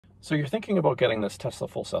So you're thinking about getting this Tesla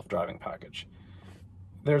full self-driving package.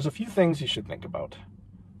 There's a few things you should think about.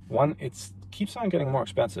 One, it keeps on getting more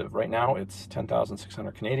expensive. Right now it's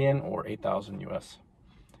 10,600 Canadian or 8,000 US.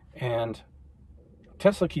 And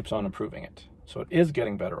Tesla keeps on improving it. So it is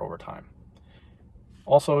getting better over time.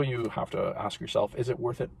 Also, you have to ask yourself, is it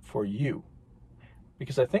worth it for you?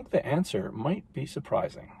 Because I think the answer might be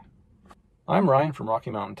surprising. I'm Ryan from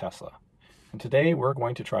Rocky Mountain Tesla, and today we're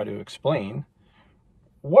going to try to explain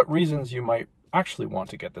what reasons you might actually want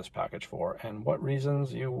to get this package for and what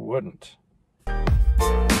reasons you wouldn't.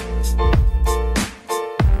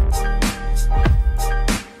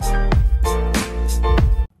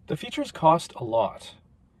 The features cost a lot,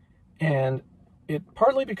 and it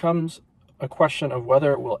partly becomes a question of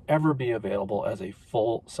whether it will ever be available as a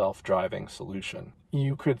full self-driving solution.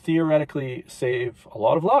 You could theoretically save a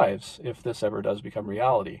lot of lives if this ever does become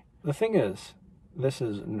reality. The thing is, this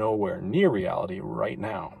is nowhere near reality right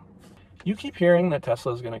now. You keep hearing that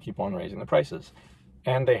Tesla is going to keep on raising the prices,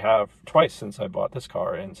 and they have twice since I bought this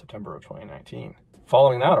car in September of 2019.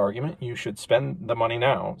 Following that argument, you should spend the money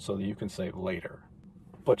now so that you can save later.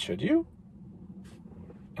 But should you?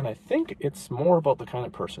 And I think it's more about the kind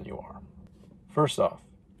of person you are. First off,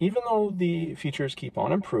 even though the features keep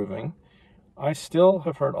on improving, I still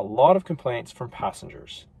have heard a lot of complaints from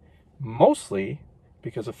passengers, mostly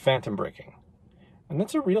because of phantom braking. And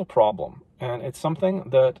that's a real problem, and it's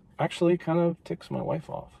something that actually kind of ticks my wife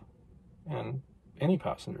off, and any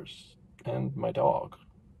passengers, and my dog,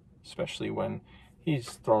 especially when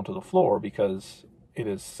he's thrown to the floor because it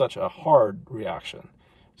is such a hard reaction.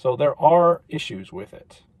 So there are issues with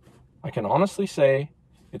it. I can honestly say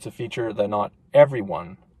it's a feature that not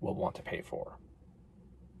everyone will want to pay for.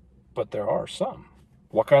 But there are some.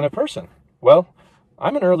 What kind of person? Well,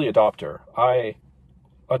 I'm an early adopter. I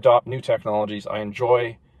adopt new technologies. I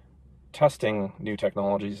enjoy testing new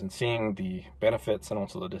technologies and seeing the benefits and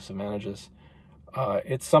also the disadvantages.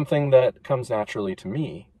 It's something that comes naturally to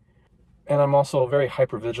me. And I'm also very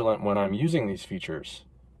hypervigilant when I'm using these features.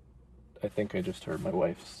 I think I just heard my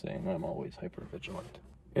wife saying I'm always hypervigilant.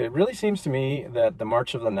 It really seems to me that the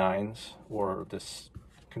march of the nines, or this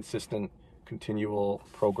consistent, continual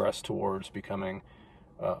progress towards becoming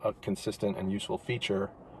a consistent and useful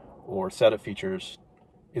feature or set of features,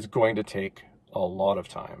 is going to take a lot of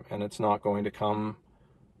time. And it's not going to come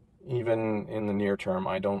even in the near term.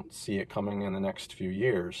 I don't see it coming in the next few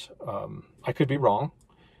years. I could be wrong.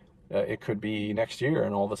 It could be next year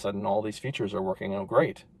and all of a sudden all these features are working out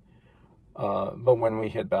great. But when we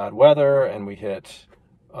hit bad weather and we hit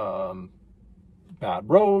bad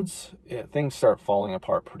roads, things start falling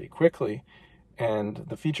apart pretty quickly. And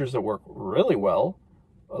the features that work really well,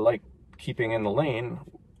 like keeping in the lane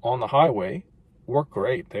on the highway, work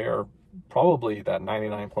great. They are probably that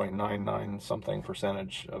 99.99 something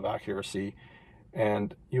percentage of accuracy.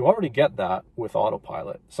 And you already get that with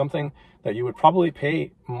autopilot, something that you would probably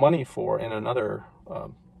pay money for in another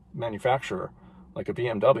manufacturer, like a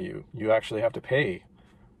BMW. You actually have to pay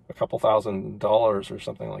a couple $1,000s or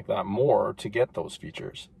something like that more to get those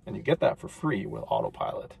features. And you get that for free with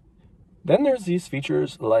autopilot. Then there's these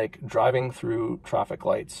features like driving through traffic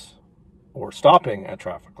lights or stopping at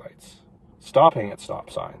traffic lights, stopping at stop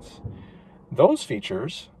signs. Those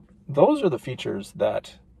features, those are the features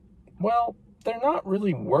that, well, they're not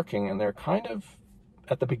really working and they're kind of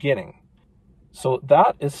at the beginning. So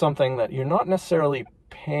that is something that you're not necessarily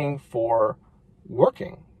paying for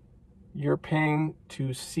working. You're paying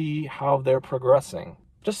to see how they're progressing.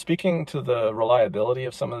 Just speaking to the reliability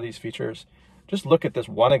of some of these features, just look at this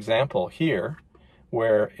one example here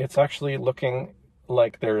where it's actually looking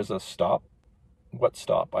like there's a stop. What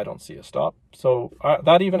stop? I don't see a stop. So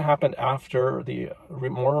that even happened after the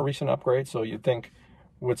more recent upgrade. So you'd think,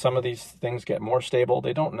 would some of these things get more stable?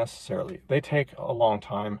 They don't necessarily. They take a long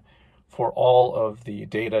time for all of the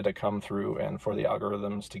data to come through and for the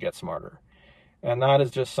algorithms to get smarter. And that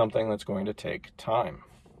is just something that's going to take time.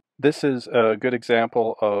 This is a good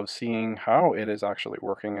example of seeing how it is actually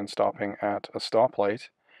working and stopping at a stoplight.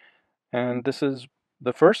 And this is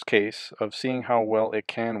the first case of seeing how well it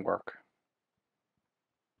can work.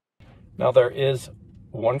 Now there is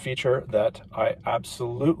one feature that I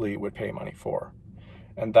absolutely would pay money for,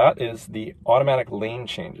 and that is the automatic lane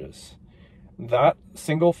changes. That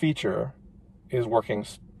single feature is working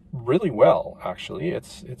really well, actually.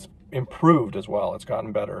 It's improved as well. It's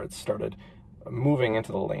gotten better. It's started moving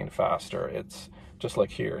into the lane faster. It's just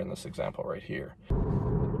like here in this example right here.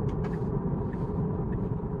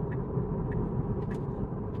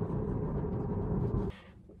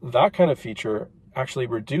 That kind of feature actually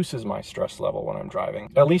reduces my stress level when I'm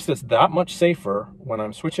driving. At least it's that much safer when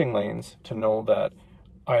I'm switching lanes to know that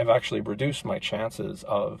I have actually reduced my chances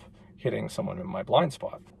of hitting someone in my blind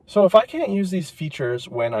spot. So if I can't use these features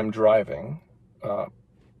when I'm driving,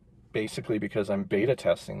 basically because I'm beta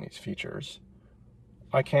testing these features,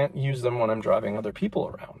 I can't use them when I'm driving other people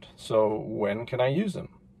around. So when can I use them?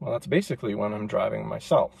 Well, that's basically when I'm driving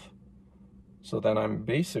myself. So then I'm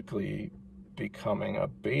basically becoming a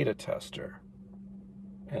beta tester,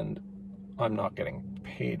 and I'm not getting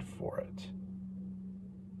paid for it.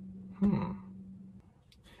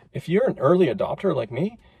 If you're an early adopter like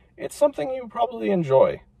me, it's something you probably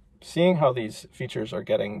enjoy, seeing how these features are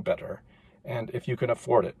getting better, and if you can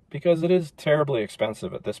afford it, because it is terribly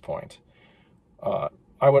expensive at this point.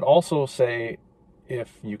 I would also say,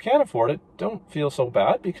 if you can't afford it, don't feel so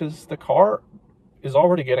bad, because the car is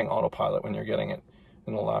already getting autopilot when you're getting it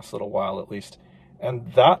in the last little while at least.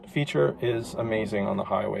 And that feature is amazing on the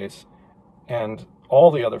highways. And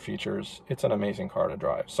all the other features, it's an amazing car to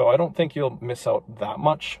drive. So I don't think you'll miss out that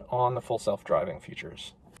much on the full self-driving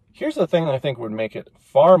features. Here's the thing that I think would make it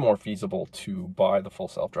far more feasible to buy the full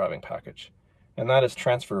self-driving package, and that is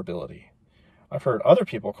transferability. I've heard other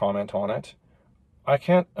people comment on it. I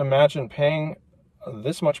can't imagine paying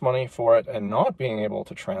this much money for it and not being able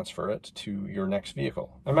to transfer it to your next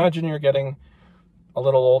vehicle. Imagine you're getting a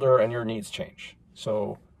little older and your needs change.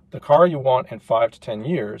 So the car you want in 5 to 10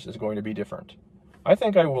 years is going to be different. I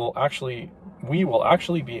think we will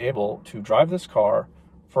actually be able to drive this car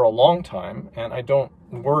for a long time, and I don't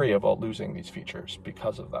worry about losing these features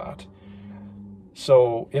because of that.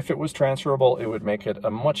 So if it was transferable, it would make it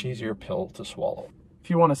a much easier pill to swallow. If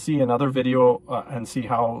you want to see another video and see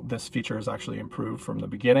how this feature is actually improved from the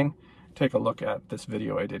beginning, take a look at this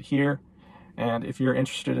video I did here. And if you're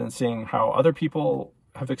interested in seeing how other people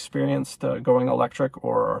have experienced going electric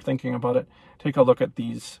or are thinking about it, take a look at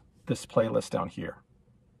this playlist down here.